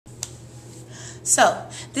So,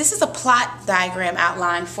 this is a plot diagram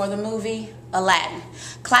outline for the movie Aladdin.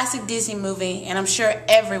 Classic Disney movie, and I'm sure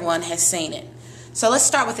everyone has seen it. So let's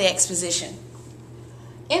start with the exposition.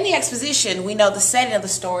 In the exposition, we know the setting of the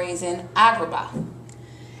story is in Agrabah.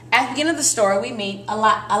 At the beginning of the story, we meet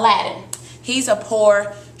Aladdin. He's a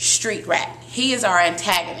poor street rat. He is our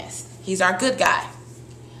antagonist. He's our good guy.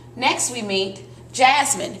 Next, we meet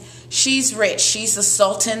Jasmine. She's rich. She's the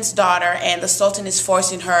Sultan's daughter, and the Sultan is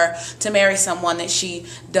forcing her to marry someone that she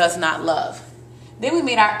does not love. Then we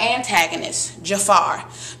meet our antagonist, Jafar.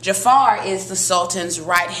 Jafar is the Sultan's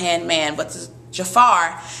right-hand man, but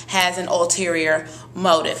Jafar has an ulterior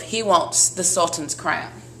motive. He wants the Sultan's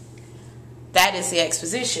crown. That is the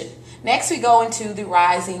exposition. Next, we go into the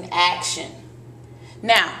rising action.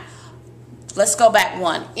 Now, let's go back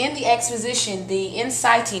one. In the exposition, the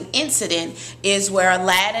inciting incident is where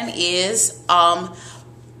Aladdin is conned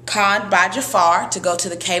by Jafar to go to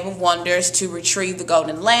the Cave of Wonders to retrieve the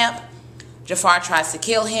golden lamp. Jafar tries to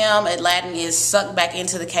kill him. Aladdin is sucked back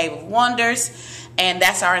into the Cave of Wonders, and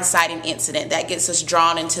that's our inciting incident. That gets us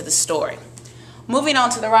drawn into the story. Moving on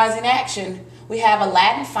to the rising action, we have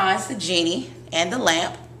Aladdin finds the genie and the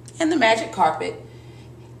lamp and the magic carpet.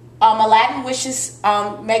 Aladdin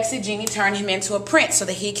makes the genie turn him into a prince so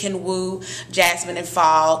that he can woo Jasmine and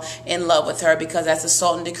fall in love with her, because as the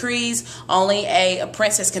Sultan decrees, only a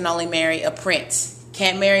princess can only marry a prince.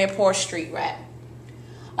 Can't marry a poor street rat.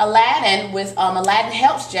 Aladdin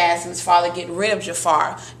helps Jasmine's father get rid of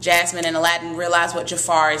Jafar. Jasmine and Aladdin realize what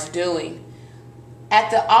Jafar is doing.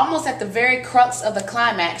 Almost at the very crux of the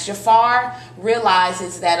climax, Jafar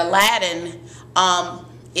realizes that Aladdin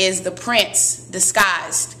is the prince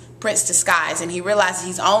disguised, and he realizes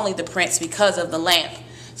he's only the prince because of the lamp.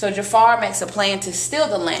 So Jafar makes a plan to steal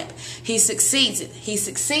the lamp. He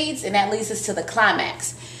succeeds, and that leads us to the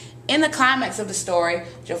climax. In the climax of the story,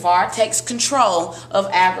 Jafar takes control of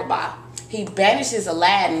Agrabah. He banishes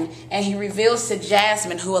Aladdin, and he reveals to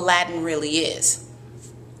Jasmine who Aladdin really is.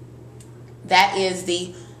 That is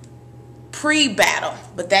the pre-battle,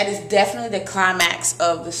 but that is definitely the climax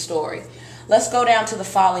of the story. Let's go down to the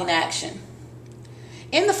falling action.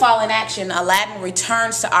 In the falling action, Aladdin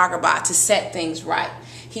returns to Agrabah to set things right.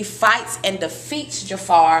 He fights and defeats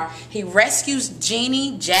Jafar. He rescues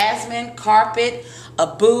Genie, Jasmine, Carpet,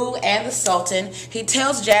 Abu, and the Sultan. He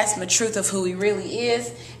tells Jasmine the truth of who he really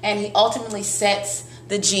is, and he ultimately sets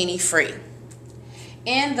the genie free.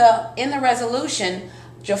 In the resolution,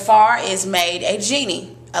 Jafar is made a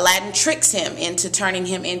genie. Aladdin tricks him into turning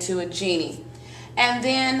him into a genie. And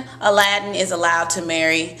then Aladdin is allowed to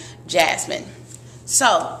marry Jasmine.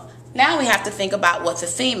 So now we have to think about what the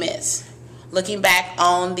theme is. Looking back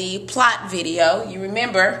on the plot video, you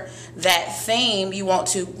remember that theme. You want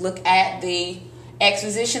to look at the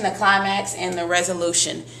exposition, the climax, and the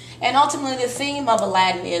resolution. And ultimately the theme of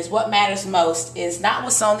Aladdin is what matters most is not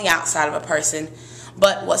what's on the outside of a person,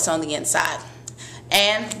 but what's on the inside.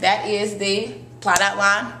 And that is the plot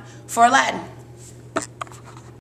outline for Aladdin.